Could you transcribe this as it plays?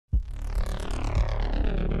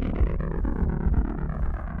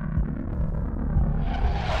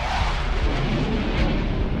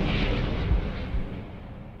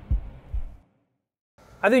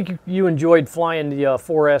I think you enjoyed flying the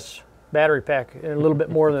 4S battery pack a little bit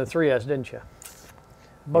more than the 3S, didn't you?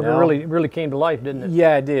 Bugger really came to life, didn't it?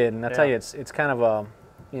 Yeah, it did. And I'll tell you, it's kind of a,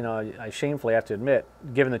 you know, I shamefully have to admit,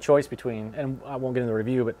 given the choice between, and I won't get into the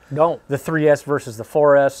review, but the 3S versus the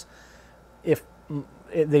 4S, if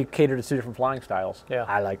they cater to two different flying styles,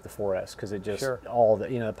 I like the 4S because it just, all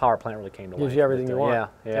the, you know, the power plant really came to life. Gives you everything you want.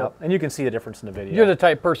 Yeah. And you can see the difference in the video. You're the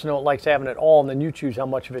type of person that likes having it all, and then you choose how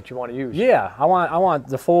much of it you want to use. Yeah, I want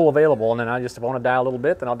the full available, and then if I want to dial a little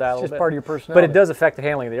bit, then I'll dial a little bit. It's just part of your personality. But it does affect the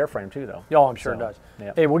handling of the airframe too, though. Oh, I'm sure it does.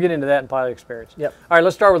 Yep. Hey, we'll get into that in pilot experience. Yep. All right,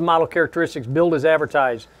 let's start with model characteristics. Build as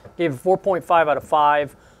advertised. Gave it 4.5 out of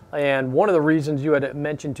 5, and one of the reasons you had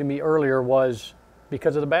mentioned to me earlier was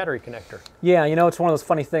because of the battery connector. Yeah, you know, it's one of those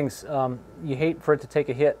funny things. You hate for it to take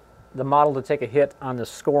a hit, the model to take a hit on the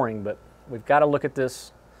scoring, but we've got to look at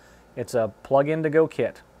this. It's a plug-in-to-go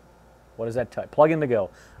kit. What is that type? Plug-in-to-go.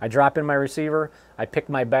 I drop in my receiver, I pick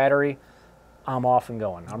my battery, I'm off and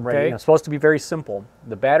going. I'm ready. You know, it's supposed to be very simple.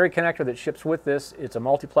 The battery connector that ships with this, it's a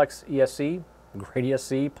multiplex ESC, great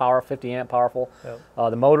ESC, power, 50 amp, powerful.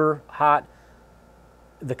 The motor, hot.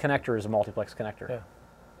 The connector is a multiplex connector. Yeah.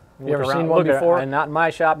 You ever seen one before? And not in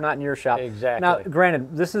my shop, not in your shop. Exactly. Now,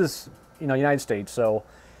 granted, this is, you know, United States, so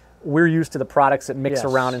we're used to the products that mix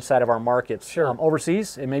around inside of our markets. Sure.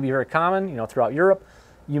 Overseas, it may be very common, you know, throughout Europe.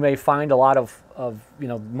 You may find a lot of you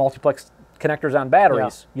know, multiplex connectors on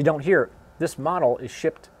batteries. You don't hear it. This model is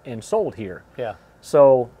shipped and sold here. Yeah.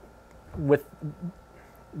 So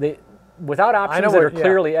without options that are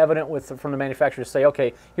clearly evident from the manufacturer to say,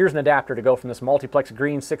 okay, here's an adapter to go from this multiplex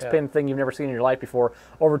green 6-pin thing you've never seen in your life before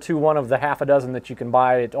over to one of the half a dozen that you can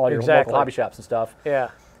buy at all your local hobby shops and stuff. Yeah.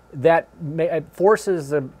 That it forces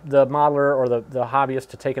the modeler or the hobbyist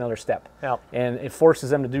to take another step. And it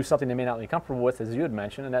forces them to do something they may not be comfortable with, as you had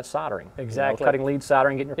mentioned, and that's soldering. Exactly. You know, cutting lead,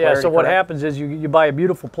 soldering, getting your polarity so what correct. happens is you buy a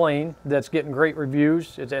beautiful plane that's getting great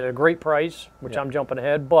reviews. It's at a great price, which I'm jumping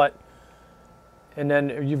ahead, and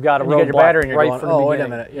then you've got a roadblock. You get your battery and you're going, from the oh,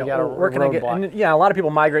 beginning. wait a minute. You got a where can I get? And, a lot of people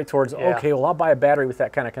migrate towards, okay, well, I'll buy a battery with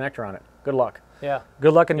that kind of connector on it. Good luck. Yeah.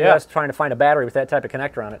 Good luck in the U.S. trying to find a battery with that type of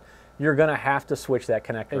connector on it. You're going to have to switch that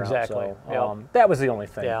connector out. So, that was the only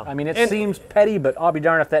thing. I mean, it seems petty, but I'll be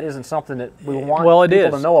darned if that isn't something that we want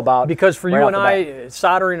people to know about. Because for you and I,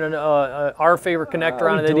 soldering our favorite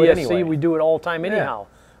connector on an ESC, we do it all the time anyhow.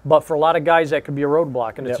 But for a lot of guys, that could be a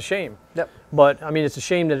roadblock, and it's a shame. But, I mean, it's a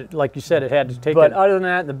shame that, like you said, it had to take But other than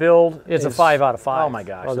that, the build is a 5 out of 5. Oh, my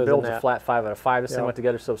gosh. The build's a flat 5 out of 5. This thing went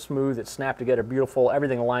together so smooth. It snapped together beautiful.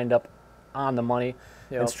 Everything lined up on the money.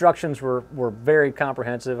 Instructions were very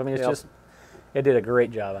comprehensive. I mean, it's just, it did a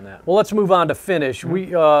great job on that. Well, let's move on to finish.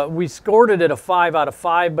 We scored it at a 5 out of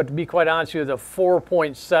 5, but to be quite honest with you, it's a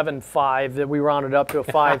 4.75 that we rounded up to a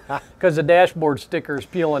 5 because the dashboard sticker is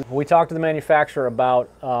peeling. We talked to the manufacturer about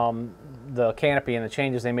the canopy and the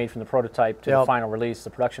changes they made from the prototype to the final release, the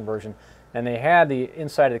production version, and they had the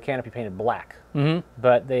inside of the canopy painted black,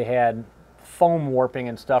 but they had foam warping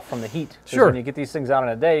and stuff from the heat. Sure. When you get these things out in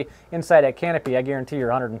a day, inside that canopy, I guarantee you're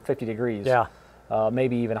 150 degrees.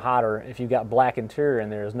 Maybe even hotter if you've got black interior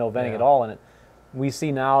and there's no venting at all in it. We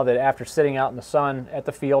see now that after sitting out in the sun at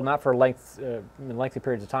the field, not for lengthy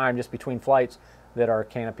periods of time, just between flights, that our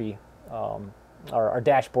canopy, our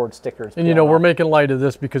dashboard stickers. And you know, we're making light of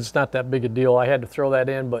this because it's not that big a deal. I had to throw that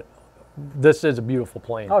in, but this is a beautiful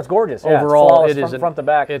plane. Oh, it's gorgeous. Overall, it is front to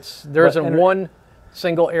back. There isn't one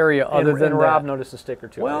single area other than Rob noticed the sticker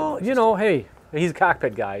too. Well, you know, hey, he's a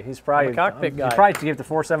cockpit guy. He's probably a cockpit guy. He probably gave the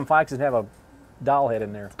 475 because have a doll head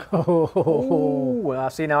in there. Oh, well,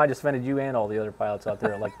 see, now I just offended you and all the other pilots out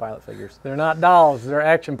there that like pilot figures. They're not dolls. They're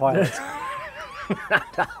action pilots.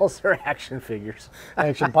 Not dolls. They're action figures.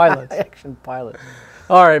 Action pilots. Action pilots.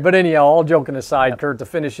 All right, but anyhow, all joking aside, Kurt, the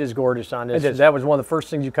finish is gorgeous on this. That was one of the first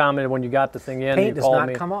things you commented when you got the thing in. Paint does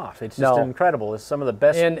not come off. It's just incredible. It's some of the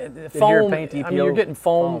best foam paint EPO. I mean, you're getting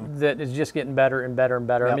foam that is just getting better and better and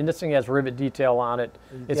better. I mean, this thing has rivet detail on it.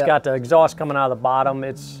 It's got the exhaust coming out of the bottom.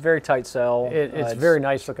 It's very tight cell. It's very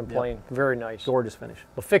nice looking plane. Very nice. Gorgeous finish.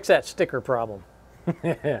 We'll fix that sticker problem.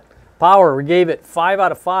 Power, we gave it 5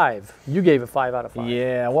 out of 5. You gave it 5 out of 5.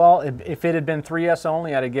 Yeah, well, if it had been 3S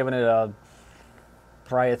only, I'd have given it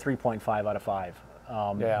probably a 3.5 out of 5.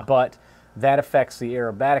 But that affects the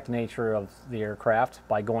aerobatic nature of the aircraft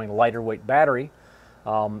by going lighter weight battery.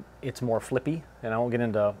 It's more flippy, and I won't get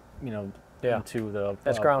into into the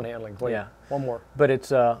that's ground handling. Please. Yeah, one more. But it's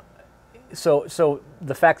so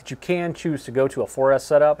the fact that you can choose to go to a 4S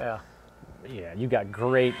setup. Yeah, you got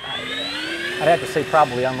great. I'd have to say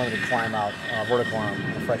probably unlimited climb out, vertical on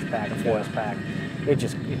a fresh pack, a 4S pack. it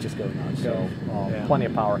just goes nuts. So plenty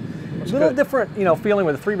of power. A little different, feeling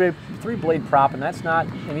with a three blade prop, and that's not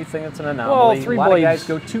anything that's an anomaly. Well, 3 a lot blades, of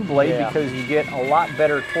guys go 2 blade because you get a lot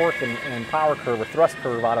better torque and power curve or thrust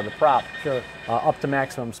curve out of the prop. Sure. Up to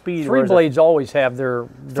maximum speed. 3 blades always have their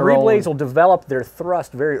 3 blades will develop their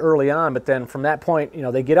thrust very early on, but then from that point,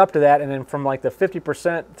 they get up to that, and then from like the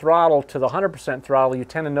 50% throttle to the 100% throttle, you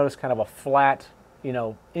tend to notice kind of a flat,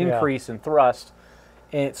 increase in thrust,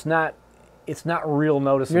 and it's not real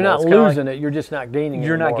noticeable. You're not losing it. You're just not gaining.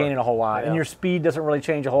 You're not gaining a whole lot, and your speed doesn't really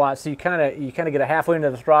change a whole lot. So you kind of get a halfway into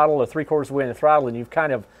the throttle or 3/4 of the way into the throttle, and you've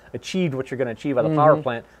kind of achieved what you're going to achieve out of the power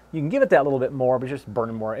plant. You can give it that little bit more, but just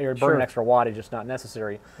burning more air, burning extra wattage, just not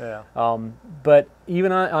necessary. Yeah. But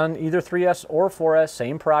even on either 3S or 4S,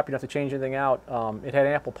 same prop, you don't have to change anything out. It had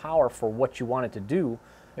ample power for what you want it to do.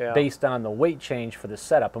 Based on the weight change for the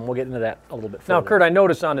setup, and we'll get into that a little bit further. Now, Kurt, I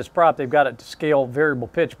noticed on this prop they've got it to scale variable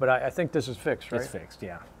pitch, but I think this is fixed, right? It's fixed,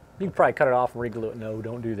 yeah. You can probably cut it off and re-glue it. No,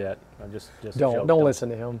 don't do that. Just don't listen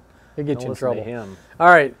to him. He'll get you in trouble. To him. All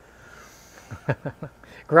right.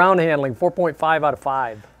 Ground handling, 4.5 out of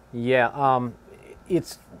 5. Yeah,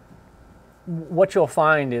 it's what you'll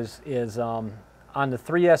find is on the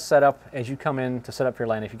 3S setup as you come in to set up your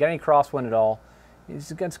landing. If you got any crosswind at all,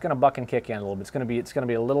 it's going to buck and kick in a little bit. It's going to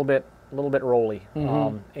be a little bit rolly,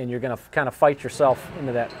 and you're going to kind of fight yourself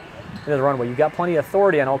into the runway. You've got plenty of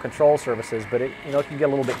authority on all control surfaces, but it can get a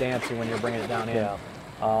little bit dancy when you're bringing it down in.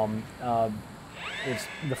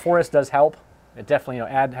 The 4S does help. It definitely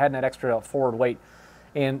adding that extra forward weight.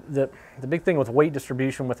 And the big thing with weight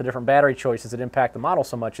distribution with the different battery choices that impact the model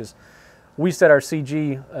so much is we set our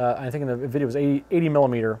CG. I think in the video it was 80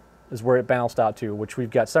 millimeter. Is where it balanced out to, which we've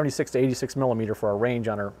got 76 to 86 millimeter for our range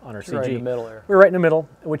on our CG. Right in the middle there. We're right in the middle,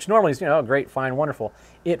 which normally is great, fine, wonderful.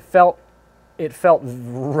 It felt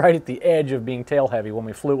right at the edge of being tail heavy when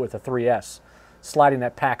we flew it with the 3S, sliding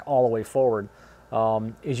that pack all the way forward.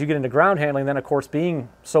 As you get into ground handling, then of course being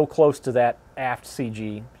so close to that aft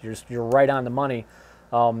CG, you're right on the money.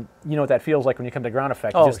 You know what that feels like when you come to ground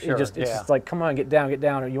effect. It's just like, come on, get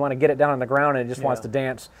down. You want to get it down on the ground, and it just wants to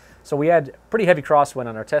dance. So we had pretty heavy crosswind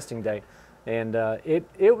on our testing day, and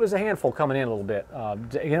it was a handful coming in a little bit.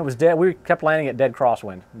 It was dead. We kept landing at dead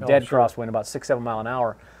crosswind, crosswind, about 6-7 mile an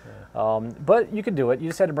hour. Yeah. But you could do it. You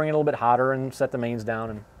just had to bring it a little bit hotter and set the mains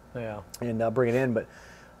down and bring it in. But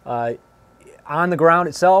on the ground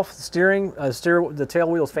itself, the steering, the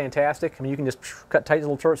tail wheel is fantastic. I mean, you can just cut tight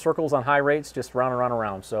little circles on high rates, just round and round and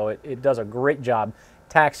round. So it does a great job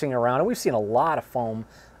taxiing around. And we've seen a lot of foam.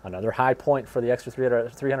 Another high point for the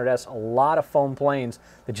X300S, a lot of foam planes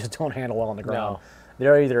that just don't handle well on the ground. No.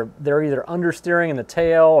 They're either understeering in the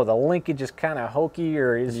tail, or the linkage is kind of hokey,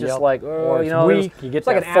 or it's just like, or it's weak. You get it's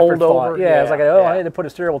like an fold afterthought. over. Yeah, it's like, I had to put a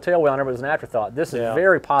steerable tail wheel on there, but it was an afterthought. This is a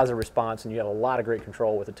very positive response, and you have a lot of great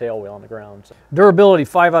control with the tail wheel on the ground. So. Durability,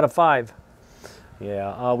 5 out of 5.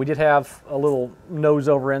 Yeah, we did have a little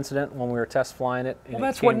nose-over incident when we were test flying it. Well,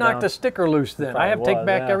 that's what knocked the sticker loose then. I have to take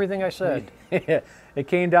back everything I said. It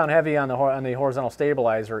came down heavy on the horizontal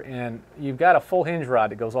stabilizer, and you've got a full hinge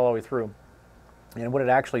rod that goes all the way through. And what it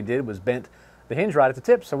actually did was bent the hinge rod at the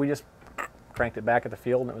tip, so we just cranked it back at the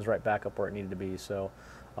field, and it was right back up where it needed to be. So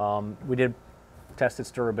we did test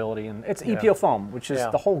its durability, and it's EPO foam, which is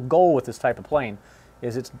the whole goal with this type of plane.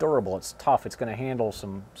 Is it's durable, it's tough, it's going to handle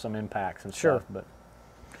some impacts and stuff. But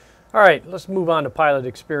all right, let's move on to pilot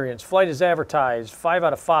experience. Flight is advertised, 5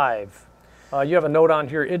 out of 5. You have a note on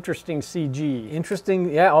here, interesting CG.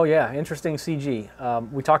 Interesting, interesting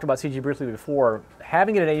CG. We talked about CG briefly before.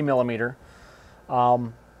 Having it at 80 millimeter,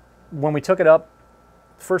 when we took it up,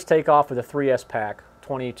 first takeoff with a 3S pack,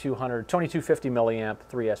 2250 milliamp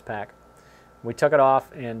 3S pack. We took it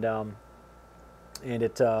off, and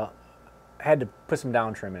it had to put some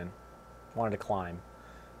down trim in. Wanted to climb,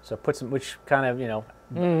 so put some, which kind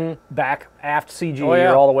of back aft CG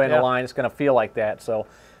you're all the way in the line. It's going to feel like that. So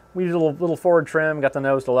we did a little forward trim, got the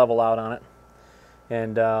nose to level out on it,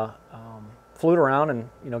 and flew it around,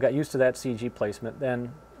 and got used to that CG placement.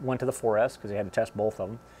 Then went to the 4S because they had to test both of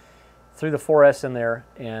them. Threw the 4S in there,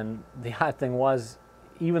 and the odd thing was,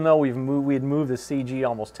 even though we had moved the CG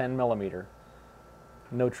almost 10 millimeter,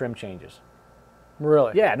 no trim changes.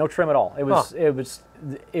 Really? Yeah, no trim at all. It was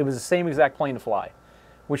the same exact plane to fly,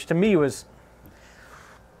 which to me was.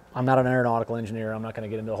 I'm not an aeronautical engineer. I'm not going to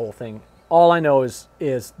get into the whole thing. All I know is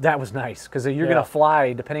that was nice, because you're going to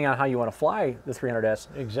fly, depending on how you want to fly the 300S.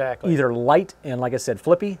 Exactly. Either light and, like I said,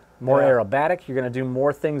 flippy, more aerobatic. You're going to do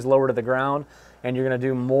more things lower to the ground, and you're going to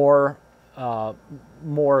do more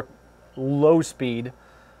low speed,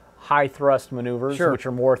 high thrust maneuvers, which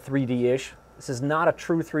are more 3D-ish. This is not a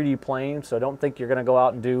true 3D plane, so don't think you're going to go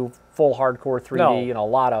out and do full hardcore 3D and a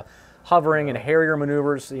lot of hovering and Harrier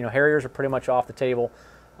maneuvers. You know, Harriers are pretty much off the table.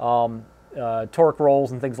 Torque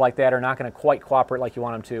rolls and things like that are not going to quite cooperate like you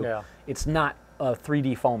want them to. Yeah. It's not a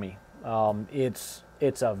 3D foamy. It's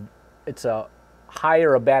a high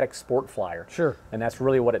aerobatic sport flyer. Sure. And that's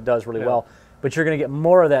really what it does really well. But you're going to get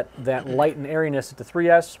more of that light and airiness at the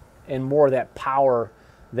 3S and more of that power,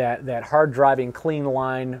 that hard driving, clean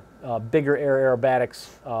line, bigger aerobatics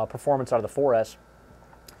performance out of the 4S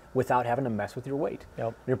without having to mess with your weight.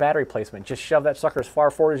 Your battery placement. Just shove that sucker as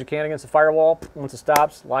far forward as you can against the firewall. Once it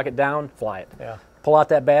stops, lock it down, fly it. Pull out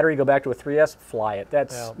that battery, go back to a 3S, fly it.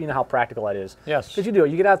 That's, you know how practical that is. Yes. Because you do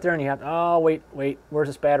it. You get out there and you have, oh, wait, where's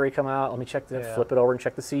this battery come out? Let me check the, flip it over and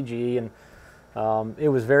check the CG. And it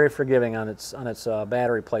was very forgiving on its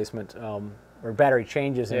battery placement, or battery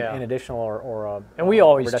changes in additional or and we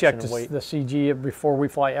always check the CG before we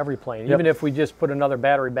fly every plane. Even if we just put another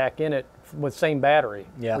battery back in it with same battery,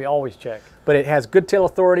 we always check. But it has good tail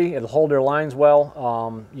authority. It'll hold their lines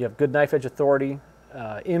well. You have good knife edge authority.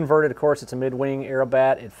 Inverted, of course, it's a mid-wing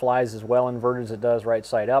aerobat. It flies as well inverted as it does right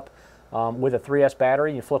side up. With a 3S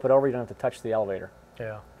battery, you flip it over, you don't have to touch the elevator.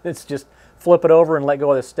 It's just flip it over and let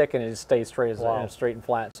go of the stick, and it just stays straight, straight and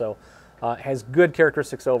flat. So it has good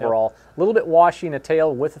characteristics overall. A little bit washy in the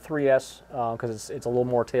tail with the 3S because it's a little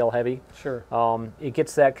more tail heavy. Sure. It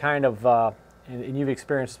gets that kind of, and you've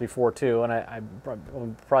experienced this before too, and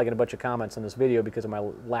I'm probably get a bunch of comments on this video because of my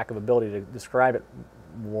lack of ability to describe it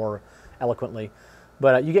more eloquently.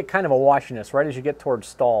 But you get kind of a washiness right as you get towards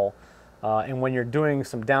stall. And when you're doing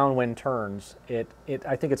some downwind turns,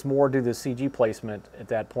 I think it's more due to the CG placement at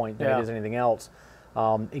that point than it is anything else.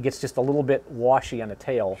 It gets just a little bit washy on the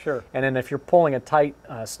tail. Sure. And then if you're pulling a tight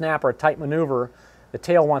snap or a tight maneuver, the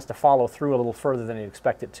tail wants to follow through a little further than you'd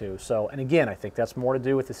expect it to. So, and again, I think that's more to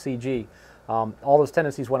do with the CG. All those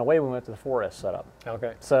tendencies went away when we went to the 4S setup.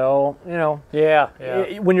 Okay. So, you know.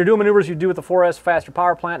 When you're doing maneuvers you do with the 4S, faster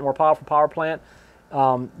power plant, more powerful power plant,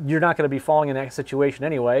 you're not going to be falling in that situation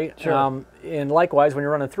anyway. Sure. And likewise, when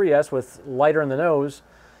you're running 3S with lighter in the nose,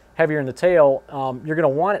 heavier in the tail, you're going to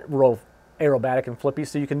want it real aerobatic and flippy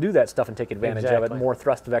so you can do that stuff and take advantage of it, more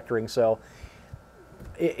thrust vectoring. So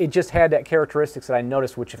it just had that characteristics that I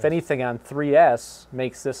noticed, which if anything on 3S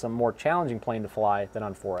makes this a more challenging plane to fly than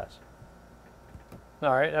on 4S.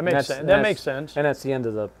 All right, that makes sense. That makes sense. And that's the end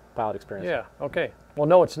of the pilot experience. Yeah, okay. Well,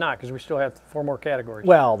 no, it's not, because we still have 4 more categories.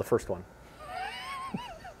 Well, the first one.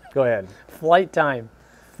 Go ahead. Flight time.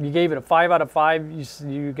 You gave it a 5 out of 5.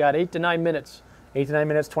 You got 8 to 9 minutes. 8 to 9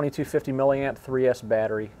 minutes, 2250 milliamp 3S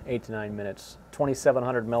battery, 8 to 9 minutes.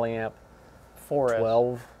 2700 milliamp 4S.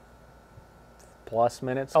 12 plus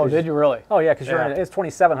minutes. Oh, did you really? Oh, yeah, because it's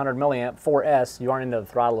 2700 milliamp 4S. You aren't into the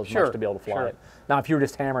throttle as much to be able to fly it. Now, if you were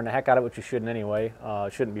just hammering the heck out of it, which you shouldn't anyway,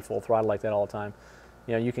 shouldn't be full throttle like that all the time.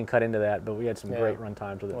 You know, you can cut into that, but we had some great run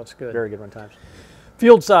times with it. That's good. Very good run times.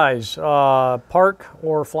 Field size, park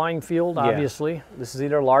or flying field, obviously. This is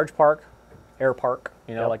either a large park, air park,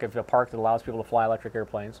 you know, like if a park that allows people to fly electric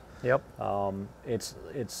airplanes. It's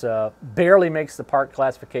barely makes the park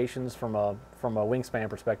classifications from a wingspan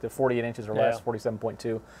perspective, 48 inches or less,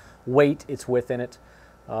 47.2. Weight, it's within it.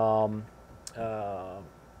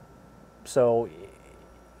 So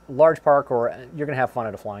large park, or you're going to have fun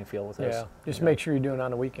at a flying field with this. Just make sure you're doing it on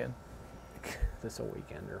the weekend. This is a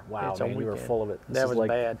weekender. Wow, man, we were full of it. That was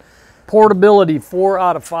bad. Portability, 4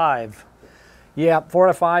 out of 5. Yeah, 4 out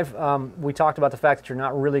of 5. We talked about the fact that you're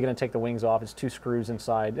not really going to take the wings off. It's 2 screws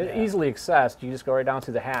inside. Easily accessed. You just go right down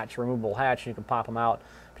through the hatch, removable hatch, and you can pop them out.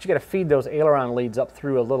 But you got to feed those aileron leads up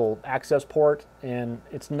through a little access port, and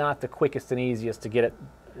it's not the quickest and easiest to get it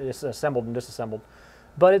assembled and disassembled.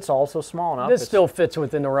 But it's also small enough. This still fits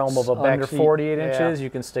within the realm of a back under seat. 48 inches, you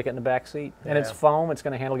can stick it in the back seat. And it's foam. It's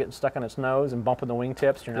going to handle getting stuck on its nose and bumping the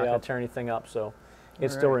wingtips. You're not going to tear anything up, so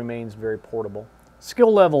it still remains very portable.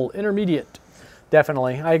 Skill level, intermediate.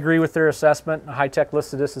 Definitely. I agree with their assessment. Hitec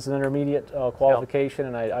listed this as an intermediate qualification,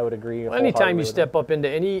 and I would agree. Well, anytime you step up into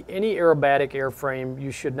any aerobatic airframe,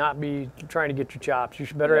 you should not be trying to get your chops. You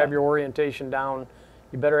should better have your orientation down.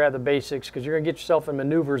 You better have the basics, because you're going to get yourself in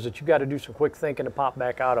maneuvers that you got to do some quick thinking to pop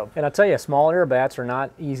back out of. And I'll tell you, small airobats are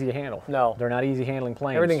not easy to handle. No. They're not easy handling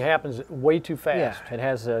planes. Everything happens way too fast. Yeah, it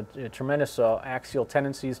has a tremendous axial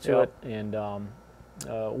tendencies to it, and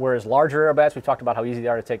whereas larger aerobats, we've talked about how easy they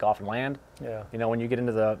are to take off and land. Yeah. You know, when you get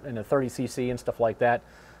into the 30cc and stuff like that,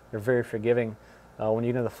 they're very forgiving. When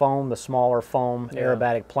you get into the foam, the smaller foam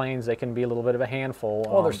aerobatic planes, they can be a little bit of a handful.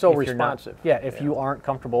 Well, they're so responsive. If you aren't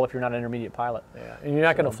comfortable, if you're not an intermediate pilot. Yeah, and you're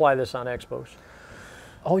not going to fly this on expos.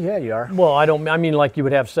 Oh yeah, you are. Well, I mean like you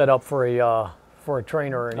would have set up for a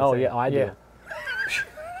trainer or anything. Oh yeah, I do.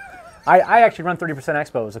 I actually run 30%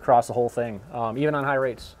 expos across the whole thing, even on high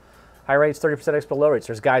rates. High rates, 30% expo, low rates.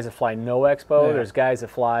 There's guys that fly no expo. Yeah. There's guys that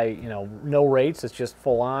fly, no rates. It's just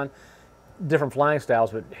full on. Different flying styles,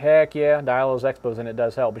 but heck yeah, dial those expos and it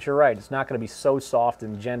does help. But you're right, it's not going to be so soft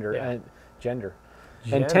and and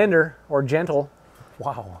tender or gentle.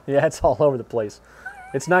 Wow. Yeah, it's all over the place.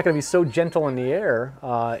 It's not going to be so gentle in the air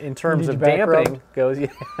in terms of your back dampening rubbed? goes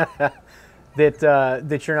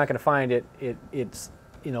that you're not going to find it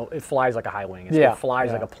flies like a high wing. It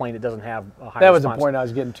flies like a plane. It doesn't have a high That was the response. point I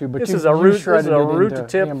was getting to. But This you, is a you root. This shredded is a it root into to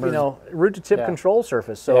tip, hamburger. root to tip Yeah. control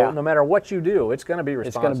surface. So Yeah. no matter what you do, it's going to be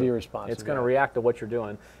responsive. It's going to be responsive. It's going to yeah. react to what you're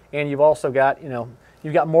doing. And you've also got,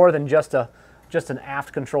 you've got more than just an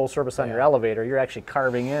aft control surface on your Yeah. elevator. You're actually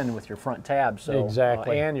carving in with your front tab. So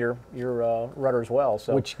Exactly. and your rudder as well.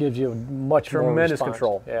 So Which gives you much tremendous more response.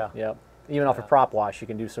 control. Yeah. Yep. Even off a prop wash, you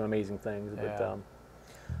can do some amazing things. But Yeah.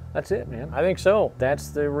 that's it, man. I think so. That's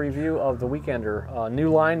the review of the Weekender. New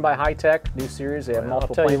line by Hitec, new series. They have I'll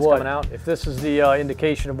multiple tell you planes what, coming out. if this is the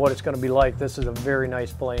indication of what it's going to be like, this is a very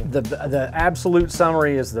nice plane. The absolute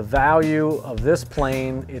summary is the value of this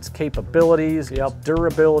plane, its capabilities, its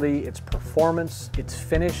durability, its performance, its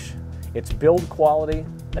finish, its build quality,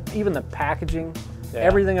 even the packaging. Yeah.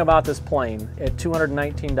 Everything about this plane at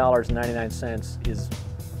 $219.99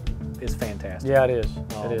 is fantastic. Yeah, it is.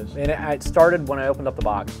 It is. And it started when I opened up the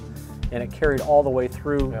box, and it carried all the way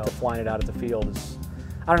through Yeah. to flying it out at the field.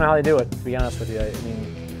 I don't know how they do it, to be honest with you. I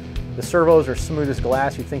mean, the servos are smooth as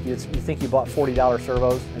glass. You think you bought $40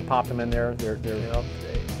 servos and popped them in there.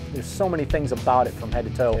 There's so many things about it from head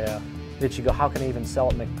to toe that you go, how can they even sell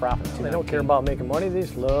it and make profit? They don't care about making money. They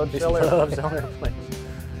just love They selling. love selling airplanes.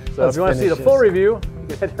 So Let's if you want to see the finish full this. review, you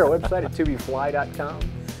can head to our website at tubefly.com.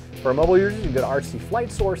 For mobile users, you can go to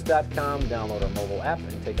rcflightsource.com, download our mobile app,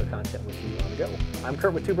 and take our content with you on the go. I'm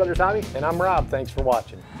Kurt with Two Brothers Hobby. And I'm Rob. Thanks for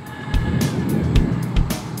watching.